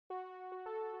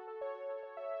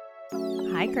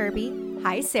Hi, Kirby.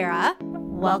 Hi, Sarah.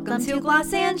 Welcome to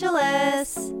Los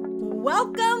Angeles.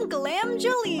 Welcome,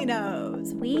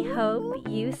 Glamgelinos. We hope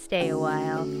you stay a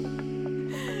while.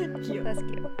 Cute. That's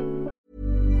cute.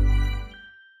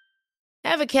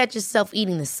 Ever catch yourself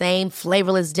eating the same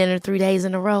flavorless dinner 3 days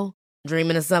in a row?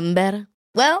 Dreaming of something better?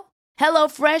 Well,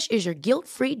 HelloFresh is your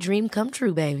guilt-free dream come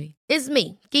true, baby. It's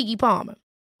me, Keke Palmer.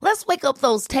 Let's wake up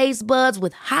those taste buds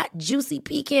with hot, juicy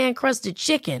pecan-crusted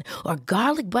chicken or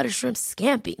garlic butter shrimp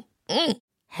scampi.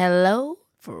 Hello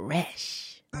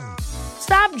Fresh.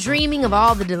 Stop dreaming of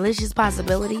all the delicious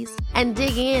possibilities and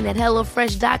dig in at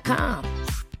HelloFresh.com.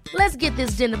 Let's get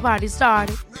this dinner party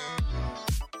started.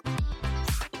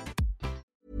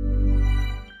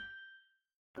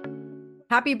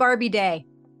 Happy Barbie Day.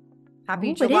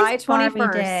 Happy Ooh, July it is Barbie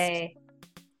 21st. Day.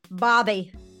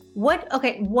 Bobby.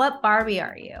 What Barbie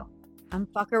are you? I'm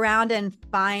fuck around and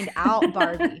find out,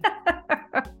 Barbie.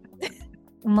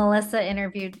 Melissa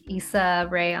interviewed Issa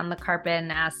Rae on the carpet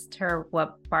and asked her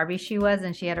what Barbie she was.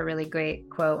 And she had a really great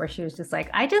quote where she was just like,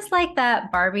 I just like that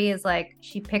Barbie is like,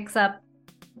 she picks up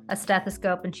a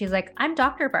stethoscope and she's like, I'm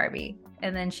Dr. Barbie.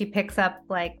 And then she picks up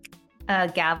like a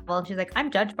gavel and she's like, I'm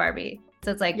Judge Barbie. So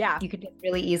it's like, Yeah. you could just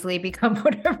really easily become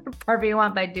whatever Barbie you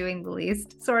want by doing the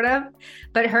least, sort of.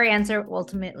 But her answer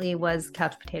ultimately was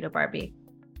couch potato Barbie.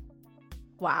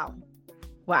 Wow.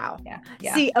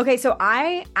 Yeah. See, okay, so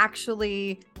I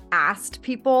actually asked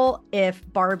people if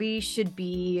Barbie should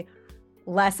be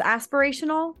less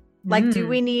aspirational. Like, do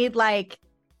we need like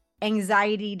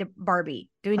anxiety to Barbie?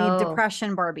 Do we need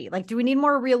depression Barbie? Like, do we need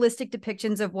more realistic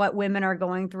depictions of what women are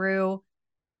going through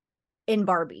in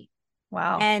Barbie?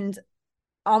 Wow. And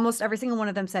almost every single one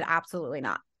of them said absolutely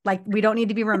not. Like, we don't need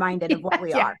to be reminded of what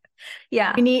we are.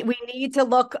 Yeah. We need to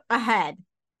look ahead.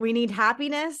 We need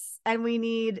happiness and we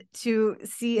need to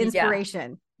see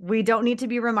inspiration. We don't need to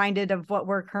be reminded of what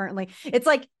we're currently. It's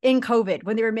like in COVID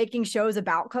when they were making shows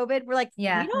about COVID. We're like, we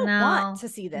don't want to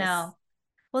see this. No.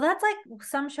 Well, that's like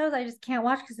some shows I just can't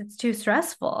watch because it's too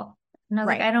stressful. And I was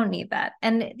like, I don't need that.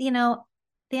 And you know, at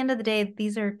the end of the day,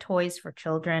 these are toys for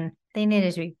children. They need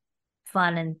it to be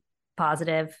fun and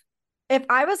positive. If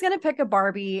I was going to pick a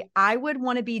Barbie, I would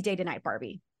want to be Day to Night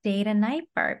Barbie. Day to Night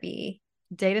Barbie.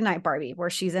 Day to Night Barbie, where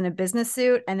she's in a business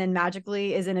suit and then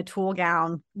magically is in a tulle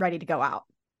gown ready to go out.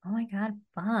 Oh my God,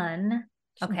 fun.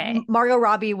 Okay. Margot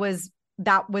Robbie was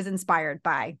inspired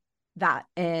by that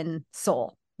in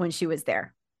Soul when she was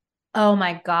there. Oh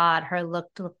my God, her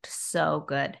looked so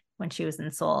good when she was in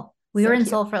Seoul. We were in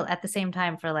Seoul at the same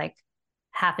time for like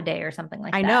half a day or something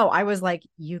like that. I know. I was like,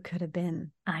 you could have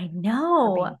been. I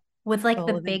know. Barbie. With like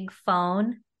the big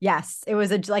phone. Yes. It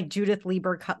was like Judith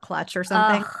Lieber clutch or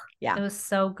something. Yeah. It was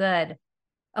so good.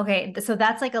 Okay. So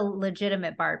that's like a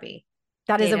legitimate Barbie.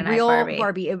 That is a real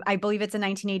Barbie. I believe it's a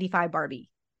 1985 Barbie.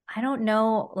 I don't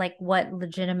know like what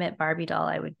legitimate Barbie doll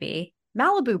I would be.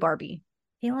 Malibu Barbie.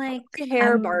 I feel like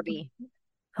hair Barbie.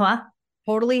 Huh?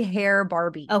 Totally hair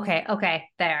Barbie. Okay.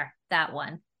 There. That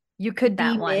one. You could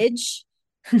be Midge.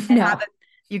 No.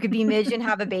 You could be Midge and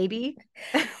have a baby.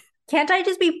 Can't I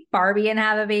just be Barbie and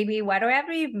have a baby? Why do I have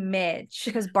to be Midge?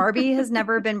 Because Barbie has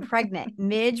never been pregnant.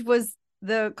 Midge was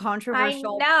the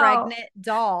controversial pregnant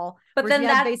doll. But then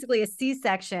that's basically a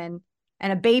C-section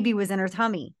and a baby was in her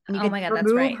tummy. And you could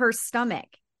remove her stomach.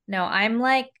 No, I'm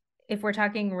like, if we're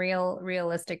talking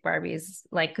realistic Barbies,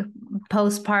 like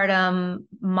postpartum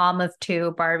mom of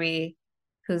two Barbie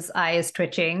whose eye is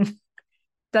twitching,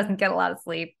 doesn't get a lot of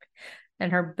sleep,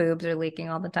 and her boobs are leaking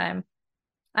all the time.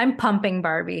 I'm pumping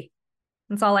Barbie.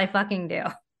 That's all I fucking do.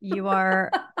 You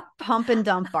are pump and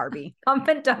dump Barbie. Pump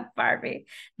and dump Barbie.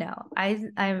 No,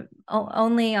 I'm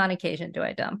only on occasion do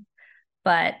I dump.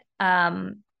 But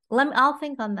I'll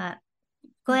think on that.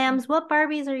 Glams, what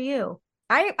Barbies are you?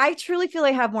 I truly feel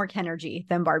I have more Kenergy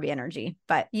than Barbie energy,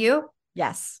 but you?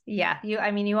 Yes. Yeah,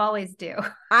 you always do.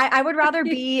 I would rather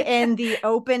be in the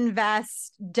open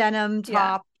vest, denim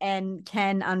top, and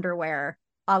Ken underwear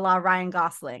a la Ryan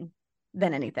Gosling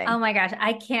than anything. Oh my gosh,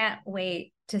 I can't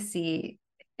wait to see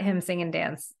him sing and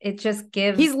dance. It just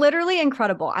gives. He's literally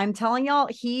incredible. I'm telling y'all,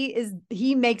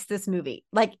 he makes this movie.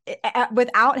 Like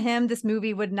without him, this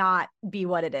movie would not be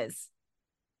what it is.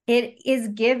 It is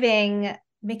giving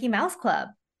Mickey Mouse Club.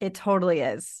 It totally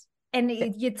is. And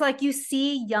it's like you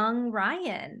see young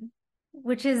Ryan,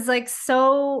 which is like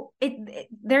so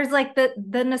there's like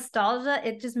the nostalgia.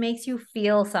 It just makes you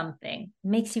feel something. It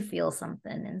makes you feel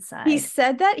something inside. He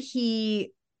said that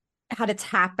he had to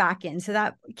tap back into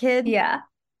that kid. Yeah.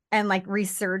 and like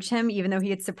resurge him, even though he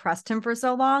had suppressed him for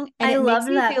so long. And I it makes love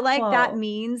me that feel like that quote.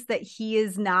 means that he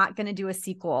is not going to do a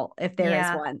sequel if there is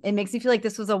Yeah. one. It makes me feel like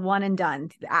this was a one and done.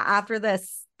 After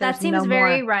this, there's That seems no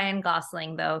very more. Ryan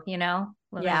Gosling, though, you know?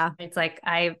 Yeah. It's like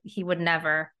he would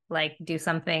never like do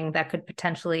something that could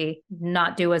potentially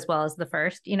not do as well as the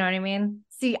first. You know what I mean?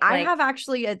 See, I Like- have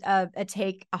actually a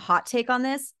hot take on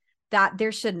this, that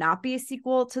there should not be a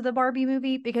sequel to the Barbie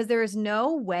movie, because there is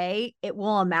no way it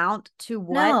will amount to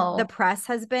what No. the press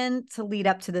has been to lead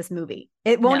up to this movie.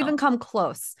 It won't No. even come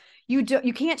close. You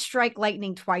can't strike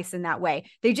lightning twice in that way.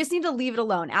 They just need to leave it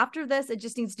alone. After this, it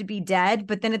just needs to be dead.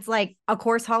 But then it's like, of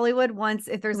course, Hollywood wants,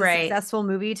 if there's a Right. successful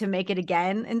movie, to make it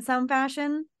again in some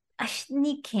fashion.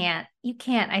 You can't.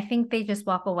 I think they just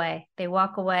walk away. They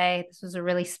walk away. This was a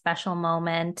really special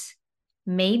moment.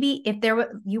 Maybe if there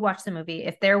were, you watch the movie,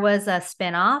 if there was a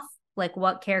spin-off, like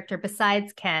what character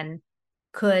besides Ken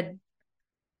could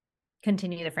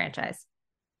continue the franchise?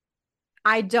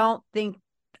 I don't think,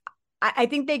 I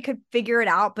think they could figure it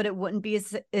out, but it wouldn't be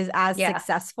as Yeah.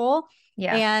 successful.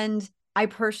 Yeah. And I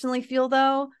personally feel,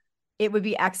 though, it would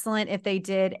be excellent if they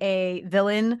did a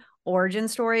villain origin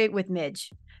story with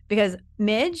Midge, because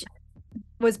Midge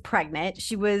was pregnant.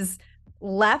 She was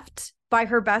left by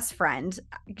her best friend.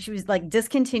 She was like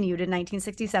discontinued in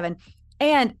 1967.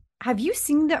 And have you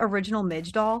seen the original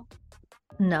Midge doll?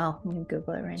 No, I'm gonna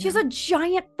Google it right She has now. a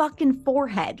giant fucking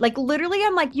forehead. Like, literally,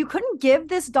 I'm like, you couldn't give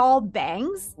this doll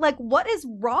bangs? Like, what is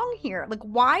wrong here? Like,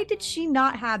 why did she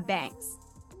not have bangs?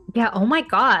 Yeah. Oh my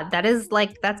God.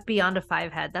 That's beyond a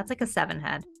 5 head. That's like a 7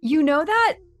 head. You know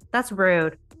that? That's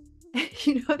rude.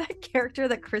 You know that character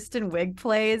that Kristen Wiig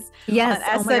plays Yes.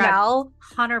 on Oh my God. SNL?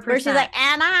 100%. Where she's like,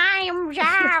 and I'm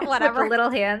Jack, whatever. With the little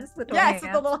hands. The Yes, hands.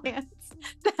 with the little hands.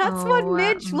 That's what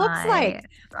Midge looks like.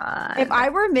 God. If I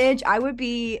were Midge, I would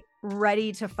be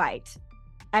ready to fight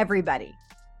everybody.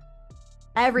 Do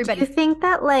Everybody. you think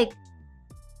that like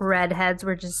redheads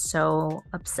were just so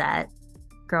upset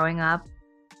growing up?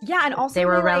 Yeah, and also They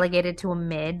were like- relegated to a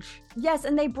midge. Yes,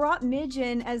 and they brought Midge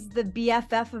in as the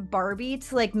BFF of Barbie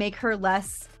to like make her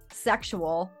less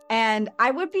sexual. And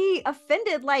I would be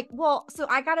offended, like, well, so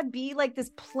I gotta be like this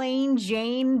plain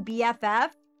Jane BFF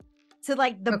to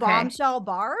like the Okay. bombshell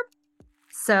Barb?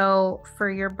 So for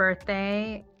your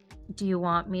birthday, do you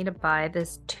want me to buy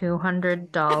this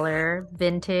 $200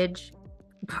 vintage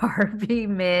Barbie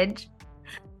midge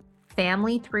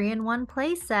family 3-in-1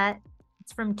 playset?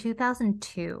 It's from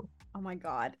 2002. Oh my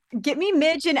God. Get me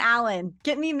Midge and Alan.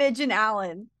 Get me Midge and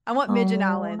Alan. I want Midge and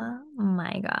Alan. Oh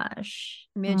my gosh.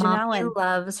 Midge and Mommy Alan.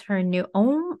 loves her new.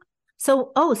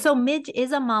 So Midge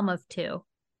is a mom of 2.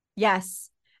 Yes.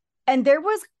 And there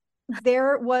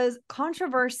was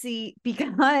controversy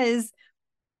because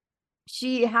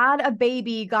she had a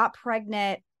baby, got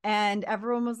pregnant, and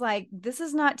everyone was like, this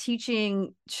is not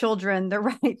teaching children the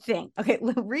right thing. Okay,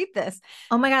 read this.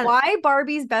 Oh my God. Why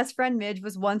Barbie's best friend Midge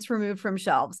was once removed from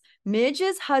shelves.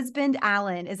 Midge's husband,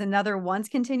 Alan, is another once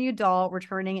continued doll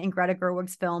returning in Greta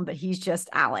Gerwig's film, but he's just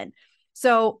Alan.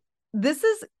 So this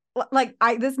is like,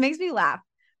 this makes me laugh.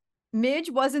 Midge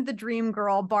wasn't the dream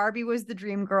girl. Barbie was the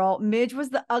dream girl. Midge was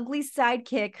the ugly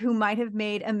sidekick who might have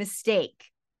made a mistake.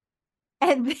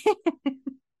 And then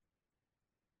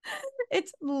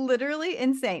it's literally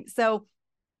insane. So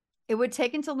it would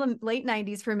take until the late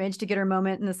 90s for Midge to get her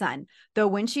moment in the sun. Though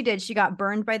when she did, she got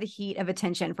burned by the heat of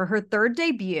attention. For her third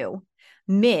debut,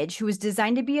 Midge, who was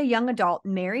designed to be a young adult,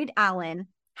 married Alan,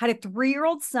 had a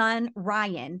 3-year-old son,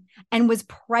 Ryan, and was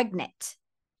pregnant.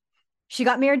 She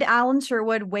got married to Alan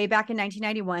Sherwood way back in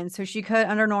 1991, so she could,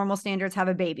 under normal standards, have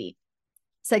a baby,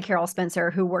 said Carol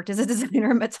Spencer, who worked as a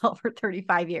designer at Mattel for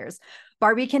 35 years.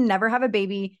 Barbie can never have a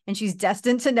baby, and she's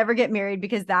destined to never get married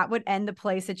because that would end the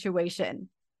play situation.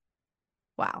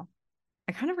 Wow.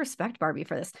 I kind of respect Barbie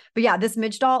for this. But yeah, this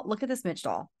Midge doll, look at this Midge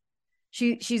doll.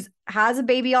 She's has a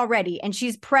baby already, and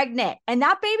she's pregnant. And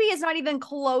that baby is not even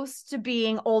close to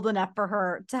being old enough for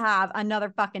her to have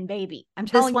another fucking baby. I'm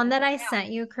telling This one you that I right now.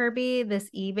 sent you, Kirby, this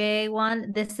eBay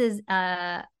one,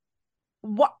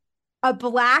 What? A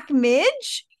black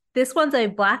Midge? this one's a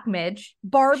black midge.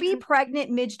 Barbie pregnant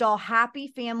Midge doll,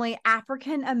 happy family,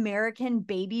 African American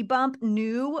baby bump,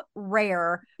 new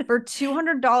rare for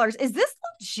 $200. Is this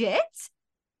legit?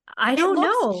 I It don't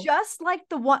looks know. just like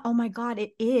the one. Oh my God,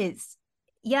 it is.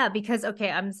 Yeah, because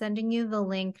I'm sending you the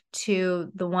link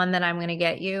to the one that I'm going to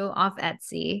get you off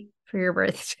Etsy for your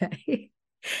birthday.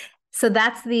 So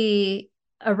that's the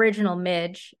original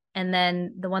midge, and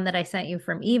then the one that I sent you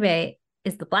from eBay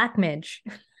is the black midge.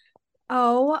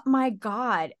 Oh my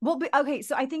God. Well, okay.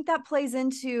 So I think that plays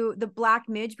into the black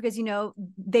Midge because,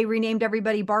 they renamed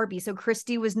everybody Barbie. So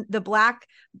Christy was the black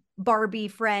Barbie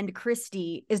friend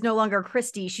Christy is no longer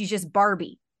Christy. She's just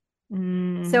Barbie.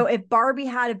 Mm. So if Barbie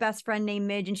had a best friend named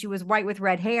Midge and she was white with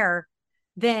red hair,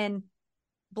 then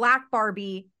Black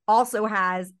Barbie also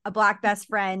has a black best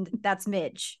friend that's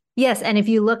Midge. Yes, and if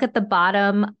you look at the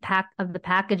bottom pack of the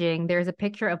packaging, there's a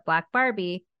picture of Black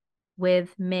Barbie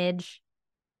with Midge,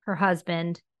 her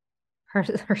husband,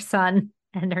 her son,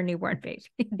 and her newborn baby.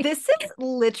 This is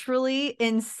literally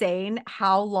insane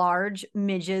how large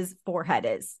Midge's forehead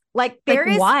is. Like there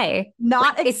is why?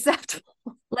 not Like, acceptable.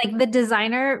 Like the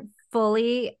designer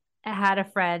fully had a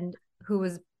friend who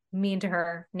was mean to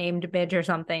her, named Midge or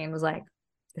something, and was like,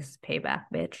 "This is payback,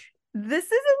 bitch. This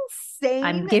is insane.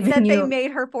 I'm giving that they you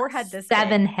made her forehead this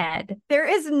seven big. head." There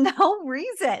is no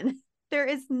reason. There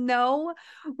is no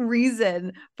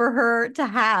reason for her to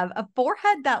have a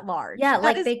forehead that large. Yeah, That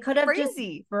like is they could have just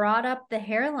crazy. brought up the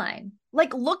hairline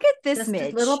Like, look at this just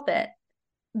Midge. a little bit.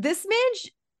 This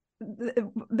Midge,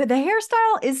 the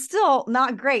hairstyle is still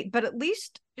not great, but at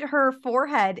least her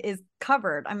forehead is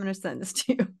covered. I'm going to send this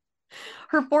to you.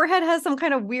 Her forehead has some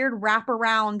kind of weird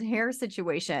wraparound hair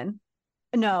situation.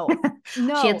 No,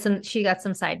 no. She got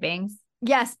some side bangs.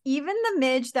 Yes, even the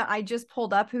Midge that I just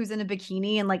pulled up who's in a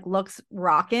bikini and like looks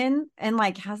rockin' and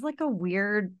like has like a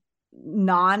weird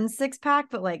non-6-pack,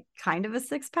 but like kind of a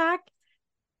 6-pack.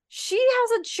 She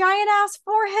has a giant ass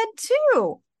forehead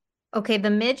too. Okay, the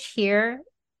Midge here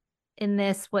in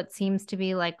this, what seems to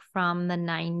be like from the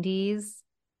 90s,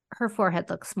 her forehead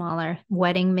looks smaller.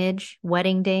 Wedding Midge,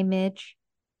 wedding day Midge.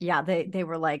 Yeah, they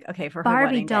were like, okay, for her Barbie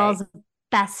wedding doll's day.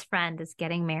 best friend is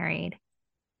getting married.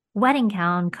 Wedding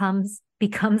gown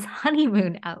becomes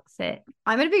honeymoon outfit.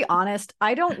 I'm going to be honest.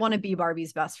 I don't want to be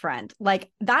Barbie's best friend. Like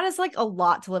that is like a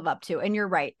lot to live up to. And you're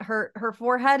right. Her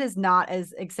forehead is not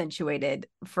as accentuated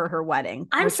for her wedding.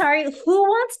 I'm sorry. Who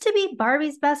wants to be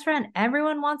Barbie's best friend?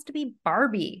 Everyone wants to be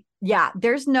Barbie. Yeah,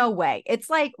 there's no way. It's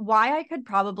like why I could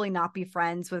probably not be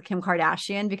friends with Kim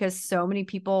Kardashian because so many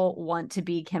people want to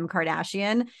be Kim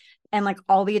Kardashian and like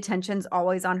all the attention's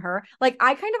always on her. Like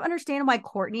I kind of understand why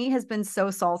Kourtney has been so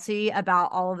salty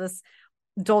about all of this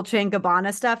Dolce &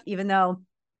 Gabbana stuff, even though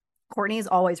Kourtney is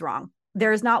always wrong.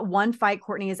 There is not one fight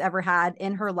Kourtney has ever had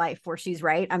in her life where she's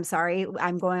right. I'm sorry.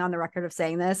 I'm going on the record of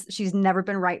saying this. She's never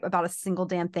been right about a single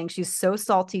damn thing. She's so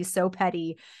salty, so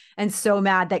petty, and so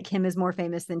mad that Kim is more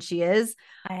famous than she is.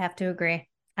 I have to agree.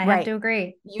 I have to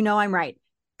agree. You know I'm right.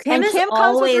 Kim is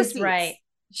always right.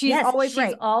 She's always right.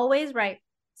 She's always right.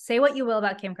 Say what you will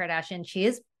about Kim Kardashian.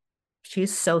 She's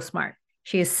so smart.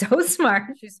 She is so smart.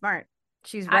 She's smart.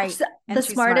 She's right. The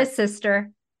smartest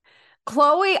sister.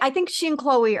 Khloé, I think she and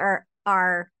Khloé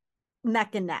are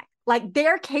neck and neck. Like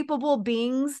they're capable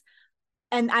beings.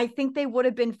 And I think they would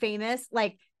have been famous.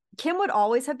 Like Kim would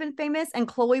always have been famous and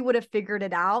Khloé would have figured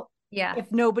it out. Yeah.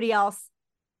 If nobody else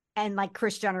and like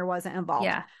Kris Jenner wasn't involved.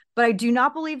 Yeah. But I do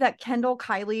not believe that Kendall,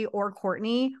 Kylie, or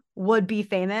Kourtney would be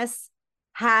famous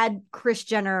had Kris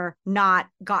Jenner not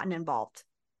gotten involved.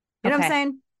 You know what I'm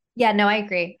saying? Yeah, no, I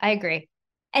agree.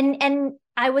 And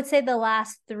I would say the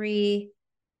last three,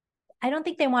 I don't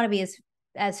think they want to be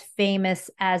as famous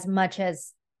as much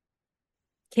as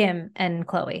Kim and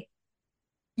Khloé.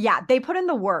 Yeah, they put in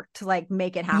the work to like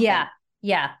make it happen.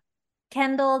 Yeah.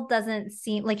 Kendall doesn't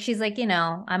seem like she's like,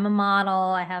 I'm a model.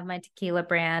 I have my tequila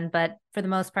brand, but for the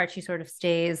most part, she sort of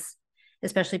stays,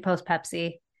 especially post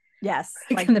Pepsi. Yes.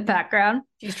 Like in the background.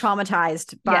 She's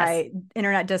traumatized by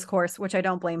internet discourse, which I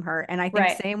don't blame her. And I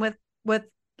think same with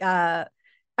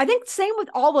I think same with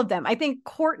all of them. I think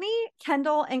Kourtney,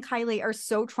 Kendall, and Kylie are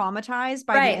so traumatized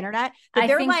by the internet that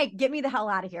they're like, get me the hell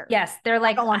out of here. Yes. They're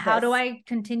like, how do I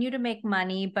continue to make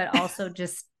money, but also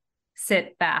just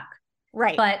sit back?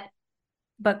 Right.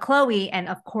 But Khloé and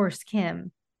of course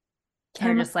Kim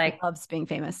are just like loves being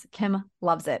famous. Kim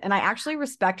loves it. And I actually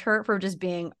respect her for just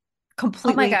being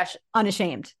completely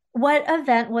unashamed. What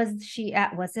event was she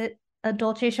at? Was it a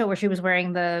Dolce show where she was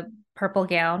wearing the purple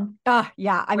gown?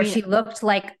 Yeah. I mean, she looked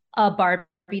like a Barbie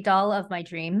doll of my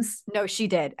dreams. No, she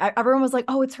did. Everyone was like,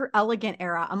 oh, it's her elegant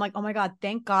era. I'm like, oh my God,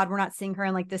 thank God we're not seeing her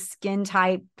in like this skin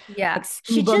type, like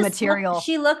scuba material.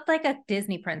 She looked like a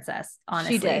Disney princess,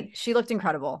 honestly. She did. She looked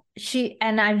incredible.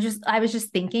 I was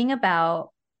just thinking about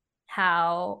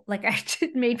how like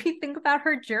it made me think about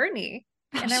her journey.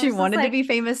 And she wanted to be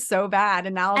famous so bad,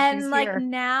 and now she's here.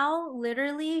 Now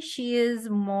literally she is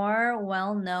more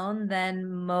well known than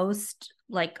most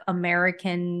like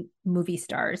American movie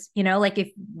stars. Like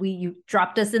if you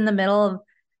dropped us in the middle of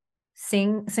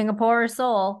Singapore or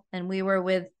Seoul and we were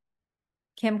with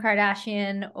Kim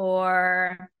Kardashian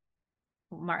or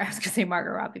I was gonna say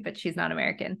Margot Robbie, but she's not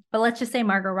American. But let's just say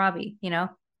Margot Robbie,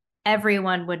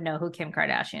 everyone would know who Kim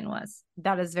Kardashian was.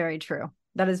 That is very true.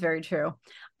 That is very true.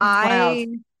 wild.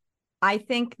 I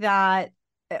think that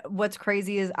what's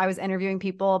crazy is I was interviewing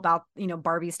people about,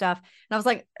 Barbie stuff. And I was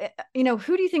like,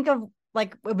 who do you think of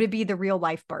like would be the real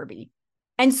life Barbie?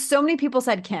 And so many people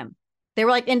said Kim. They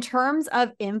were like, in terms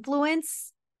of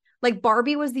influence, like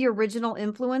Barbie was the original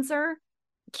influencer.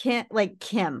 Kim.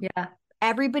 Yeah.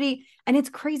 Everybody. And it's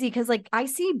crazy because like I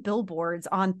see billboards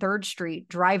on 3rd Street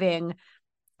driving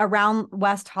around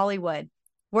West Hollywood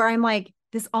where I'm like,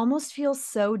 this almost feels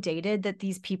so dated that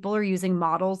these people are using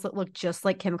models that look just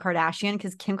like Kim Kardashian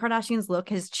because Kim Kardashian's look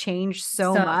has changed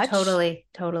so much.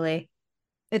 Totally.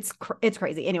 It's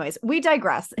crazy. Anyways, we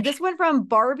digress. This went from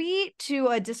Barbie to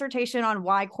a dissertation on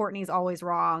why Kourtney's always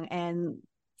wrong, and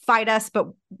fight us, but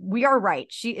we are right.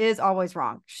 She is always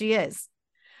wrong. She is.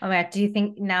 Oh my God, do you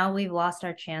think now we've lost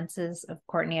our chances of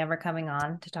Kourtney ever coming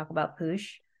on to talk about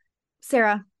Poosh?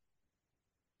 Sarah.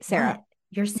 What?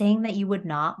 You're saying that you would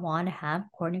not want to have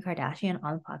Kourtney Kardashian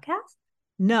on the podcast?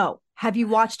 No. Have you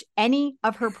watched any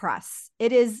of her press?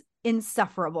 It is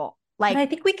insufferable. Like, but I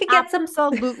think we could get some.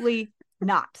 Absolutely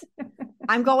not.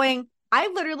 I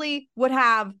literally would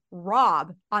have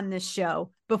Rob on this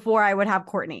show before I would have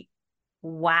Kourtney.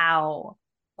 Wow.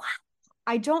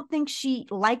 I don't think she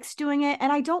likes doing it.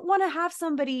 And I don't want to have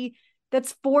somebody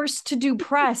that's forced to do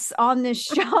press on this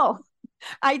show.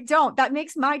 I don't. That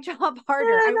makes my job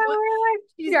harder.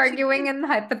 She's arguing in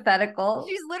hypothetical.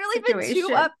 She's literally been too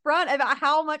upfront about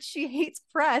how much she hates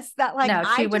press that like no,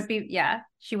 she would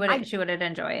she wouldn't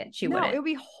enjoy it. She wouldn't. It would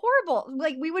be horrible.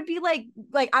 Like we would be like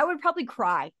I would probably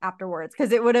cry afterwards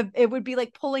because it would be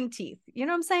like pulling teeth. You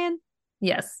know what I'm saying?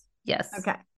 Yes.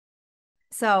 Okay.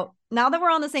 So now that we're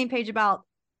on the same page about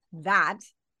that,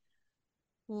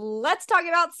 let's talk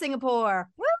about Singapore.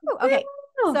 Woo! Okay.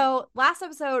 So last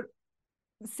episode,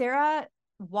 Sarah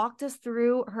walked us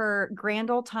through her grand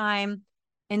old time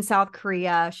in South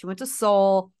Korea. She went to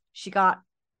Seoul. She got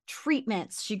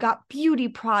treatments. She got beauty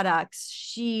products.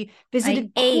 She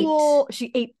visited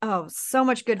She ate so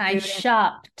much good food. I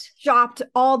shopped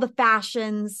all the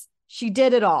fashions. She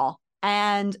did it all.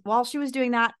 And while she was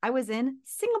doing that, I was in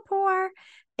Singapore.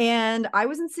 And I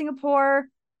was in Singapore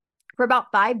for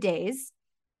about 5 days.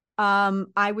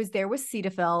 I was there with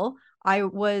Cetaphil. I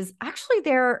was actually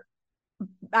there.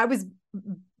 I was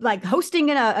like hosting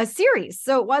in a series.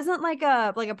 So it wasn't like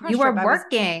a press You were trip.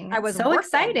 working. I was so working.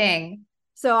 Exciting.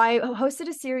 So I hosted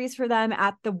a series for them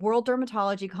at the World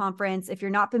Dermatology Conference. If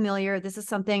you're not familiar, this is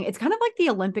something, it's kind of like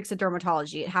the Olympics of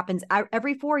dermatology. It happens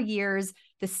every 4 years.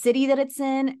 The city that it's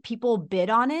in, people bid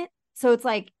on it. So it's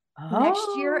like next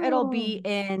year it'll be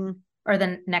in, or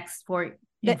the next 4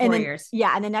 years.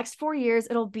 Yeah. In the next 4 years,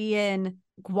 it'll be in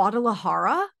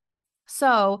Guadalajara.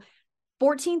 So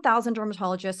 14,000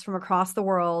 dermatologists from across the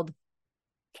world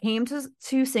came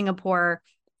to Singapore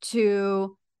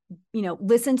to,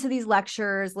 listen to these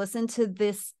lectures, listen to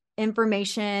this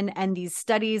information and these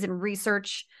studies and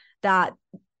research that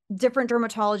different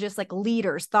dermatologists, like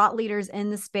thought leaders in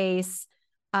the space,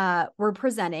 were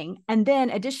presenting. And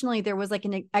then additionally, there was like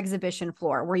an exhibition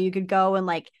floor where you could go and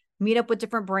like meet up with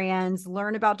different brands,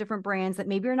 learn about different brands that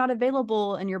maybe are not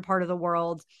available in your part of the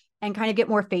world, and kind of get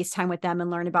more FaceTime with them and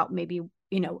learn about maybe,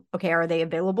 okay, are they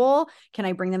available? Can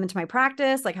I bring them into my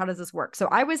practice? Like, how does this work? So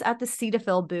I was at the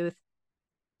Cetaphil booth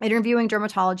interviewing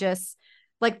dermatologists,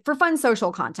 like for fun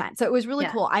social content. So it was really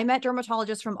cool. I met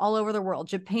dermatologists from all over the world,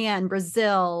 Japan,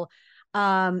 Brazil,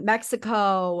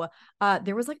 Mexico.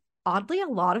 There was like oddly a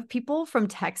lot of people from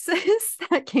Texas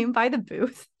that came by the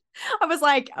booth. I was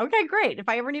like, okay, great. If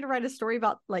I ever need to write a story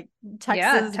about like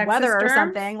Texas weather or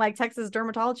something, like Texas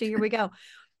dermatology, here we go.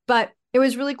 But it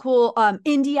was really cool.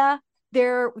 India,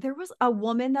 there was a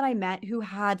woman that I met who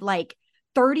had like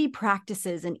 30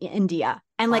 practices in India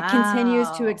and like continues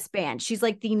to expand. She's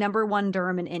like the number 1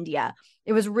 derm in India.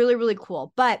 It was really, really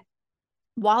cool. But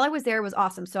while I was there, it was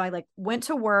awesome. So I like went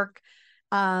to work.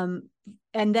 And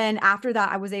then after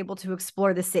that, I was able to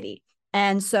explore the city.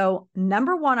 And so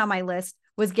number 1 on my list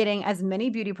was getting as many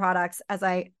beauty products as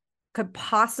I could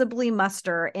possibly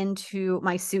muster into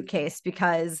my suitcase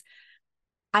because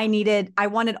I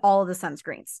wanted all of the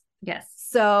sunscreens. Yes.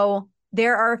 So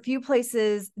there are a few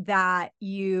places that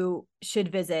you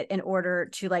should visit in order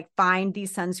to like find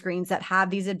these sunscreens that have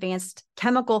these advanced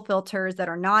chemical filters that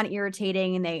are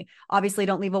non-irritating and they obviously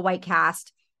don't leave a white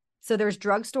cast. So there's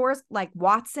drugstores like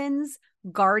Watson's,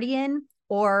 Guardian,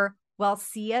 or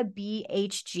Welcia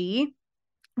BHG.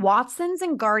 Watson's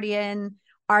and Guardian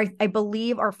are, I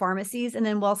believe, are pharmacies. And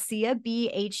then Welcia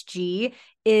BHG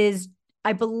is,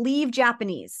 I believe,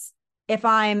 Japanese. If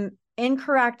I'm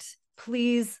incorrect,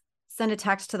 please send a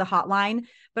text to the hotline.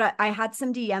 But I had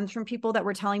some DMs from people that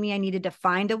were telling me I needed to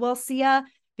find a Welcia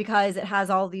because it has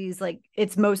all these like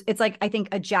it's like I think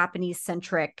a Japanese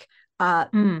centric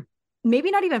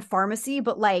maybe not even pharmacy,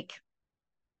 but like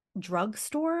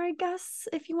drugstore, I guess,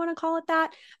 if you want to call it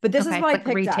that. But this is what I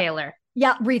picked retailer. up.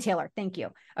 Yeah, retailer. Thank you.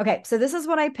 Okay, so this is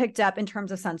what I picked up in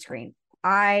terms of sunscreen.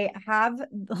 I have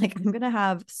like I'm gonna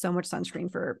have so much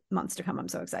sunscreen for months to come. I'm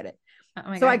so excited. Oh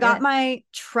my so God, I got my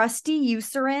trusty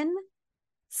Eucerin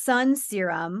sun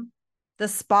serum, the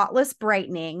spotless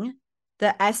brightening,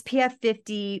 the SPF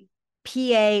 50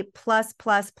 PA plus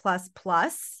plus plus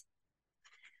plus,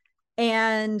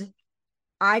 and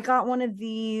I got one of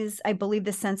these, I believe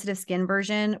the sensitive skin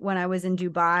version when I was in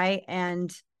Dubai,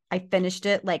 and I finished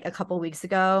it like a couple weeks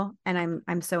ago, and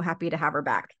I'm so happy to have her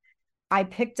back. I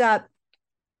picked up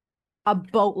a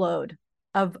boatload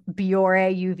of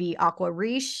Biore UV Aqua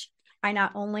Riche. I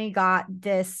not only got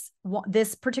this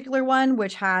particular one,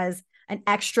 which has an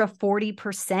extra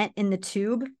 40% in the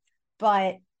tube,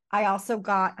 but I also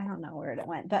got, I don't know where it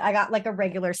went, but I got like a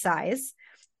regular size.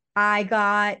 I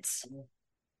got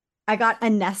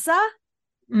Anessa.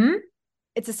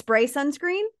 It's a spray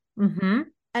sunscreen. And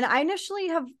I initially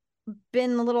have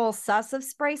been a little sus of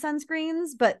spray sunscreens,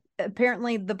 but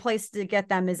apparently the place to get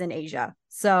them is in Asia.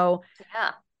 So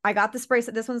yeah, I got the spray.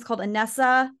 This one's called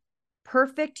Anessa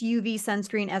Perfect UV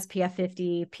Sunscreen SPF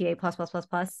 50 PA plus plus plus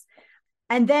plus.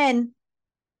 And then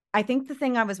I think the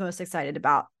thing I was most excited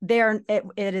about it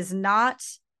is not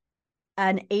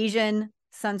an Asian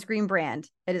sunscreen brand.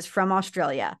 It is from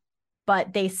Australia,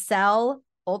 but they sell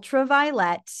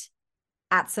ultraviolet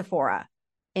at Sephora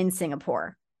in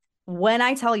Singapore. When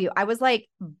I tell you, I was like,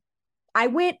 I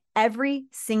went every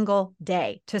single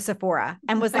day to Sephora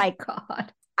and was like,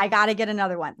 God, I got to get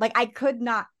another one. Like I could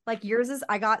not, like yours is,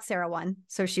 I got Sarah one,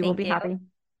 so she will be happy.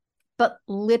 But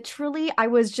literally I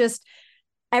was just,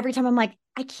 every time I'm like,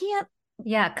 I can't.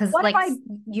 Yeah, because like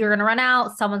you're going to run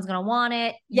out. Someone's going to want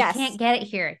it. You can't get it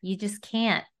here. You just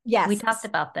can't. Yes. We talked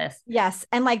about this. Yes.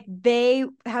 And like they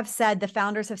have said, the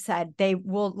founders have said they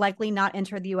will likely not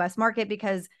enter the US market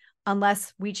because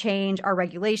unless we change our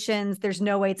regulations, there's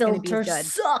no way it's going to be as good.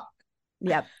 Suck.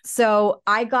 Yep. So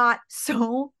I got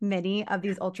so many of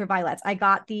these ultraviolets. I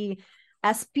got the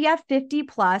SPF 50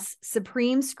 plus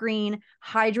Supreme Screen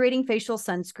Hydrating Facial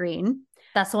Sunscreen.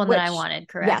 That's the one that I wanted,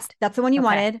 correct? Yes, that's the one you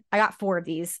wanted. I got 4 of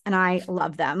these and I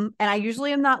love them. And I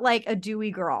usually am not like a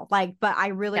dewy girl, like, but I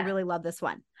really, really love this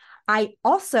one. I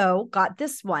also got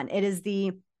this one. It is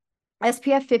the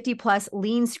SPF 50 plus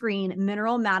Lean Screen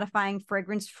Mineral Mattifying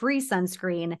Fragrance Free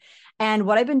Sunscreen. And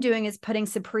what I've been doing is putting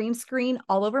Supreme Screen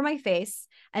all over my face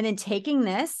and then taking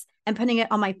this and putting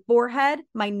it on my forehead,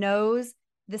 my nose,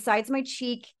 the sides of my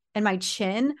cheek, and my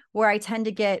chin, where I tend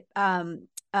to get my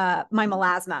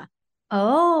melasma.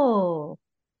 Oh.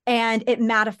 And it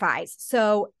mattifies.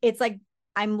 So it's like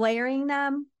I'm layering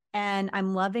them and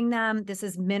I'm loving them. This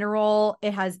is mineral.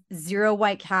 It has 0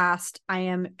 white cast. I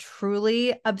am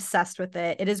truly obsessed with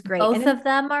it. It is great. Both of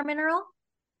them are mineral?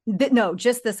 No,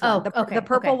 just this one. Oh, the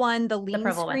purple one, the Lean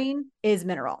Screen is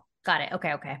mineral. Got it.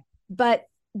 Okay. But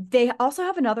they also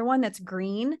have another one that's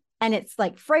green and it's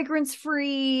like fragrance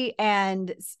free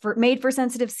and made for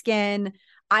sensitive skin.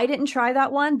 I didn't try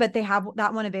that one, but they have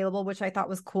that one available, which I thought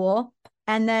was cool.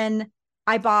 And then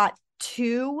I bought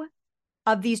 2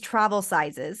 of these travel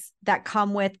sizes that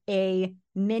come with a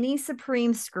mini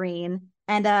Supreme screen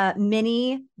and a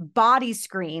mini body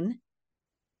screen.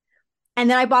 And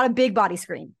then I bought a big body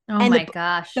screen. Oh my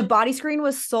gosh. The body screen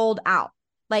was sold out.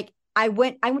 Like I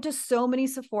went to so many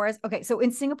Sephoras. Okay. So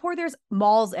in Singapore, there's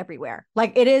malls everywhere.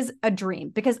 Like it is a dream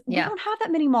because we don't have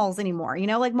that many malls anymore. You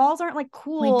know, like malls aren't like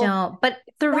cool. We don't. But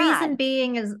the reason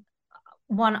being is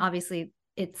one, obviously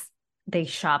they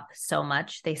shop so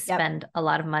much. They spend a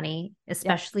lot of money,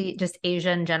 especially just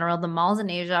Asia in general. The malls in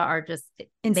Asia are just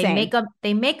insane.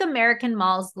 They make American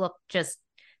malls look just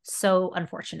so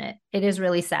unfortunate. It is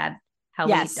really sad how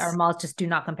our malls just do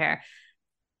not compare.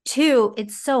 2,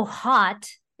 it's so hot,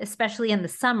 especially in the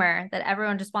summer, that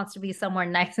everyone just wants to be somewhere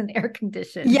nice and air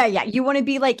conditioned. Yeah. You want to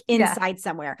be like inside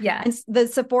somewhere. Yeah. And the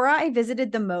Sephora I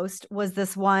visited the most was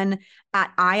this one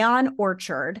at Ion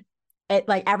Orchard. It,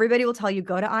 like everybody will tell you,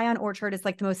 go to Ion Orchard. It's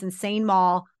like the most insane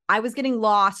mall. I was getting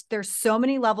lost. There's so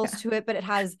many levels to it, but it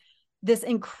has this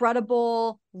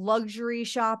incredible luxury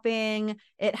shopping.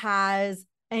 It has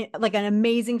like an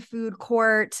amazing food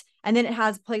court. And then it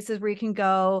has places where you can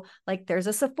go, like there's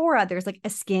a Sephora, there's like a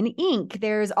Skin Inc.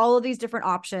 There's all of these different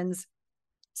options.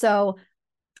 So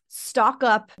stock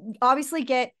up, obviously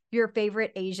get your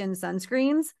favorite Asian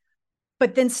sunscreens,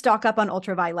 but then stock up on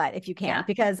ultraviolet if you can,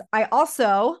 because I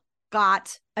also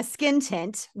got a skin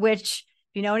tint, which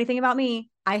if you know anything about me,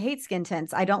 I hate skin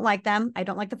tints. I don't like them. I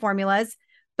don't like the formulas,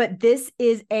 but this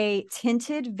is a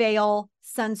tinted veil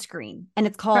sunscreen and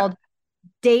it's called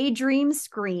Daydream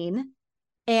Screen.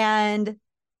 And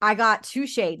I got 2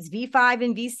 shades, V5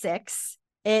 and V6.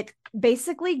 It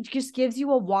basically just gives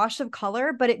you a wash of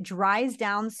color, but it dries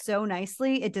down so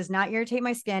nicely. It does not irritate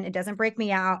my skin. It doesn't break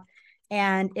me out.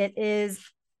 And it is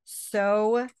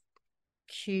so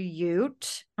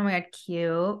cute. Oh my God,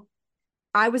 cute.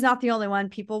 I was not the only one.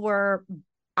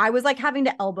 I was like having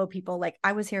to elbow people. Like,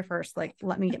 I was here first. Like,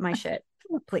 let me get my shit,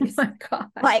 please. Oh my God.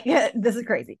 Like, this is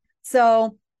crazy.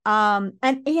 So, and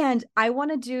I'm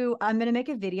going to make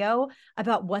a video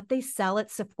about what they sell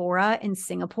at Sephora in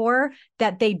Singapore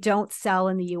that they don't sell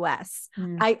in the US.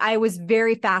 I was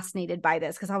very fascinated by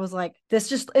this because I was like,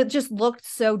 it just looked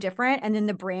so different. And then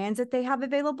the brands that they have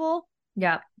available.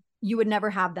 Yeah. You would never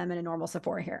have them in a normal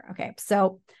Sephora here. Okay.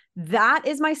 So that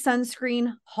is my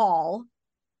sunscreen haul.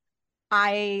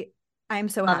 I'm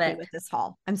so happy with this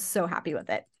haul. I'm so happy with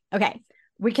it. Okay.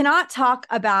 We cannot talk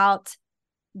about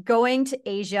going to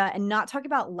Asia and not talk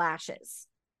about lashes.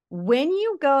 When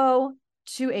you go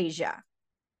to Asia,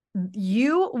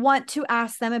 you want to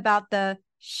ask them about the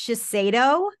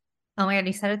Shiseido. Oh my God,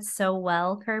 you said it so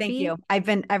well, Kirby.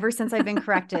 Thank you. Ever since I've been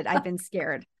corrected, I've been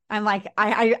scared. I'm like,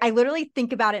 I literally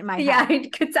think about it in my head.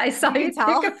 Yeah, I saw you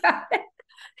think about it.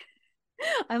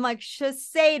 I'm like,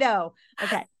 Shiseido.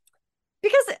 Okay.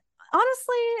 Because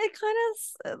honestly, it kind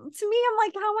of, to me, I'm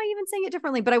like, how am I even saying it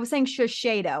differently? But I was saying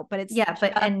Shiseido, but it's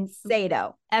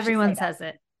Shiseido. Everyone says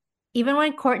it. Even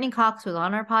when Courtney Cox was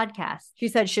on our podcast, she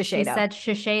said Shiseido. She said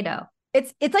Shiseido.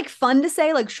 It's like fun to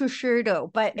say, like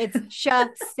Shiseido, but it's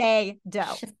Shiseido.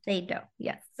 Shiseido,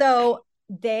 yes. So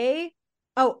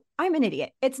I'm an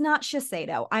idiot. It's not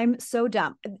Shiseido. I'm so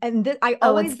dumb. And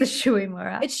it's the Shu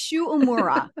Uemura. It's Shu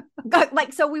Uemura.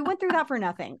 Like, so we went through that for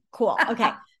nothing. Cool.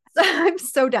 Okay. So I'm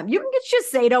so dumb. You can get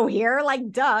Shiseido here, like,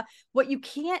 duh. What you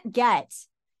can't get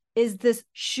is this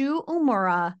Shu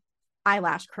Uemura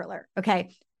eyelash curler.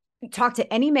 Okay. Talk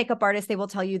to any makeup artist. They will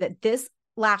tell you that this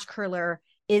lash curler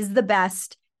is the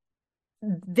best.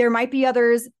 There might be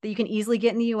others that you can easily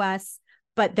get in the US,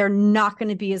 but they're not going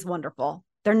to be as wonderful.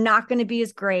 They're not going to be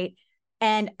as great.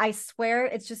 And I swear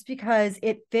it's just because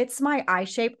it fits my eye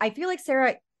shape. I feel like,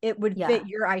 Sarah, it would fit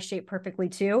your eye shape perfectly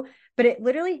too, but it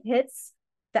literally hits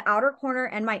the outer corner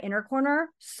and my inner corner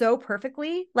so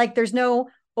perfectly. Like, there's no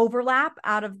overlap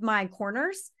out of my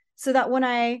corners, so that when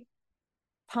I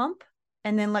pump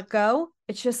and then let go,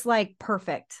 it's just like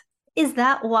perfect. Is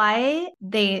that why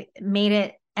they made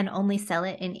it and only sell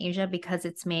it in Asia, because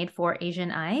it's made for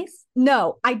Asian eyes?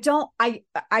 No, I don't. I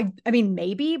mean,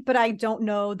 maybe, but I don't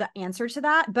know the answer to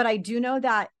that. But I do know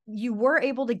that you were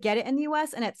able to get it in the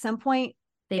US, and at some point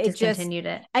they discontinued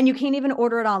it. And you can't even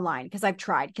order it online, because I've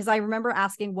tried. Because I remember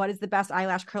asking, what is the best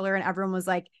eyelash curler? And everyone was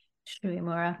like, Shu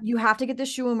Uemura. You have to get the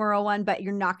Shu Uemura one, but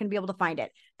you're not going to be able to find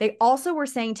it. They also were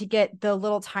saying to get the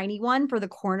little tiny one for the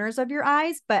corners of your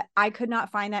eyes, but I could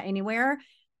not find that anywhere.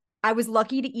 I was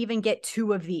lucky to even get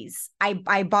 2 of these.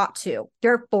 I bought 2.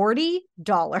 They're $40.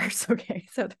 Okay.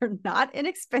 So they're not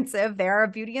inexpensive. They're a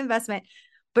beauty investment.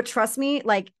 But trust me,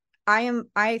 like,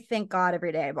 I thank God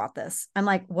every day I bought this. I'm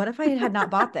like, what if I had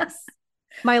not bought this?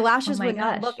 My lashes would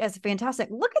not look as fantastic.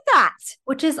 Look at that.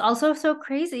 Which is also so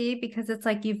crazy, because it's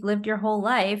like you've lived your whole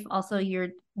life. Also, you're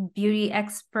beauty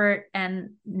expert,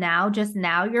 and now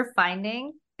you're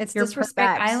finding it's your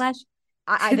disrespect. Eyelash.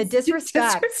 The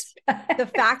disrespect. The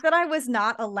fact that I was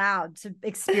not allowed to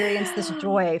experience this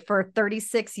joy for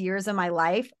 36 years of my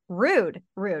life. Rude.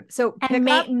 So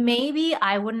maybe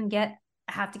I wouldn't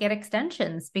have to get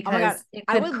extensions, because it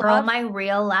could curl my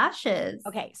real lashes.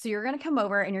 Okay, so you're gonna come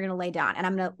over and you're gonna lay down, and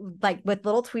I'm gonna, like, with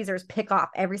little tweezers, pick off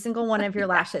every single one of your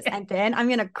lashes, and then I'm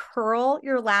gonna curl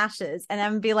your lashes, and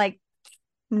I'm gonna be like,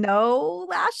 no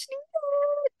lash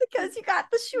needed, because you got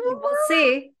the Shu Uemura. We'll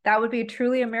see. That would be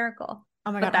truly a miracle.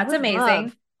 Oh my God, that's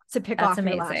amazing. To pick off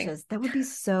your lashes. That would be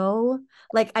so,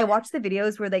 like, I watch the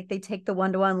videos where, like, they take the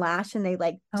 1-to-1 lash and they,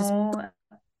 like, just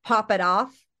pop it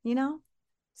off, you know?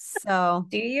 So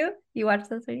do you watch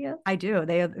those videos? I do.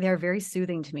 They're very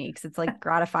soothing to me, because it's like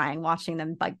gratifying watching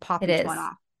them, like, pop each one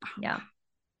off. Yeah.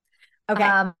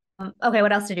 Okay. Okay.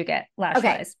 What else did you get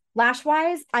lash-wise?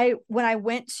 Lash-wise, when I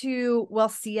went to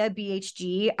Welcia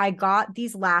BHG, I got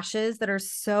these lashes that are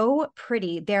so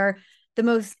pretty. They're the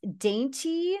most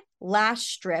dainty lash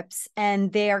strips,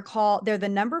 and they're the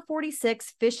number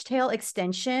 46 fishtail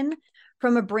extension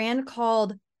from a brand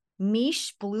called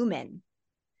Mish Blumen.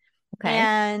 Okay.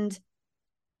 And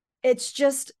it's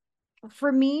just,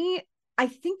 for me, I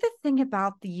think the thing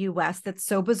about the US that's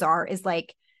so bizarre is,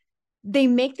 like, they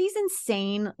make these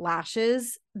insane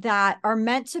lashes that are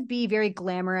meant to be very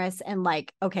glamorous and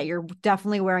like, okay, you're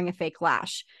definitely wearing a fake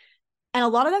lash. And a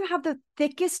lot of them have the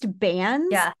thickest bands.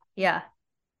 Yeah. Yeah.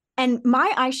 And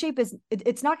my eye shape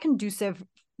it's not conducive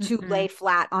to lay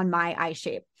flat on my eye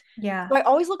shape. Yeah. So I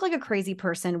always look like a crazy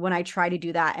person when I try to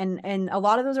do that. And a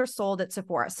lot of those are sold at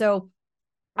Sephora. So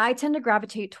I tend to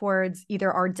gravitate towards either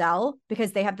Ardell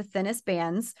because they have the thinnest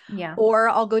bands, Yeah. or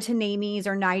I'll go to Namie's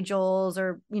or Nigel's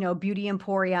or, Beauty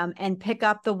Emporium and pick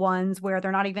up the ones where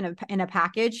they're not even in a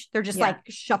package. They're just like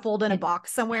shuffled in a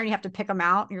box somewhere and you have to pick them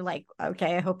out. And you're like,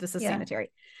 okay, I hope this is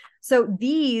sanitary. So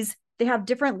these, they have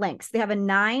different lengths. They have a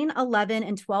 9, 11,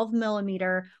 and 12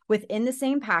 millimeter within the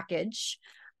same package.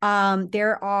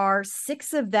 There are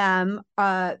 6 of them,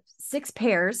 6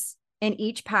 pairs in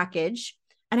each package.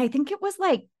 And I think it was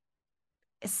like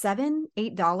 $7,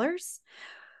 $8.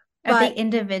 Are they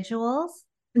individuals?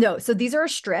 No. So these are a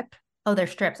strip. Oh, they're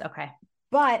strips. Okay.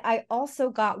 But I also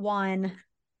got one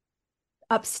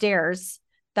upstairs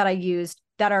that I used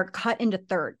that are cut into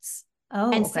thirds.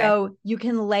 Oh, and so you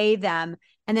can lay them.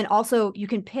 And then also you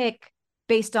can pick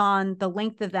based on the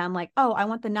length of them. Like, oh, I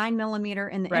want the 9 millimeter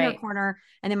in the inner corner.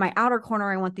 And in my outer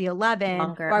corner, I want the 11.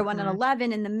 Longer. Or I want an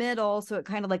 11 in the middle. So it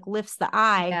kind of like lifts the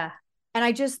eye. Yeah.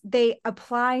 And they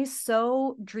apply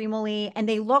so dreamily and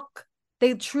they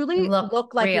truly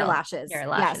look like your lashes. Your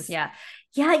lashes. Yes.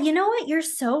 Yeah. You know what? You're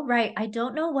so right. I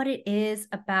don't know what it is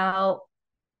about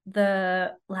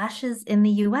the lashes in the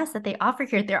US that they offer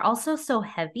here. They're also so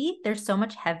heavy. They're so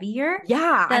much heavier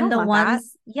than the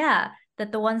ones.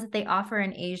 That the ones that they offer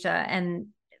in Asia. And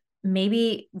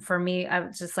maybe for me, I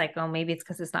was just like, oh, maybe it's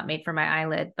because it's not made for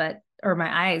my or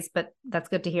my eyes, but that's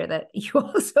good to hear that you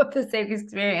also have the same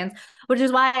experience, which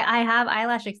is why I have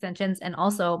eyelash extensions. And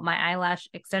also my eyelash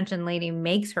extension lady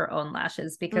makes her own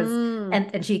lashes because,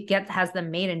 and she has them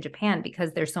made in Japan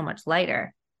because they're so much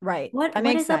lighter. Right. What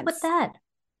is up with that?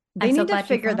 They need to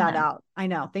figure that out. I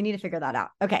know they need to figure that out.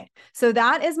 Okay. So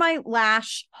that is my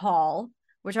lash haul,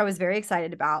 which I was very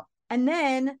excited about. And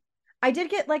then I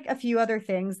did get like a few other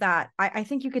things that I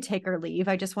think you could take or leave.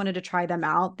 I just wanted to try them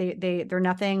out. They're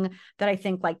nothing that I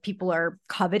think like people are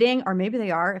coveting, or maybe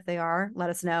they are. If they are, let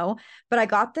us know. But I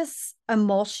got this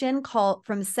emulsion called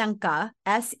from Senka,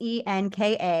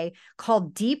 Senka,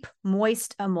 called Deep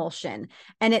Moist Emulsion.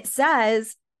 And it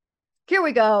says, here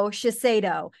we go,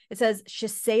 Shiseido. It says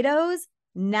Shiseido's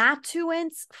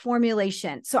Natuance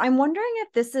formulation. So I'm wondering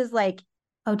if this is like,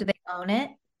 oh, do they own it?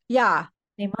 Yeah.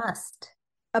 They must.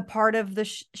 A part of the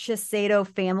Shiseido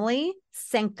family,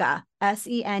 Senka,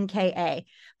 Senka.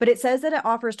 But it says that it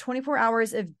offers 24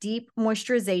 hours of deep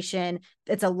moisturization.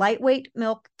 It's a lightweight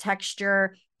milk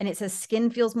texture. And it says skin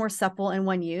feels more supple in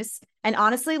one use. And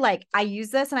honestly, like I use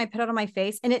this and I put it on my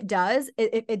face and it does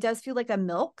feel like a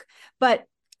milk. But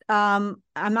I'm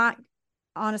not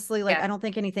honestly like, I don't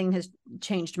think anything has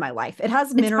changed my life. It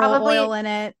has mineral oil in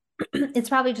it. It's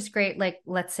probably just great. Like,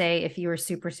 let's say if you were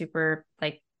super, super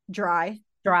like dry,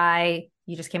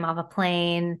 you just came off a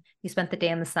plane, you spent the day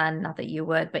in the sun, not that you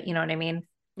would, but you know what I mean?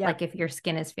 Yeah. Like if your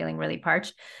skin is feeling really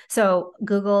parched. So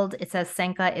Googled, it says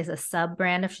Senka is a sub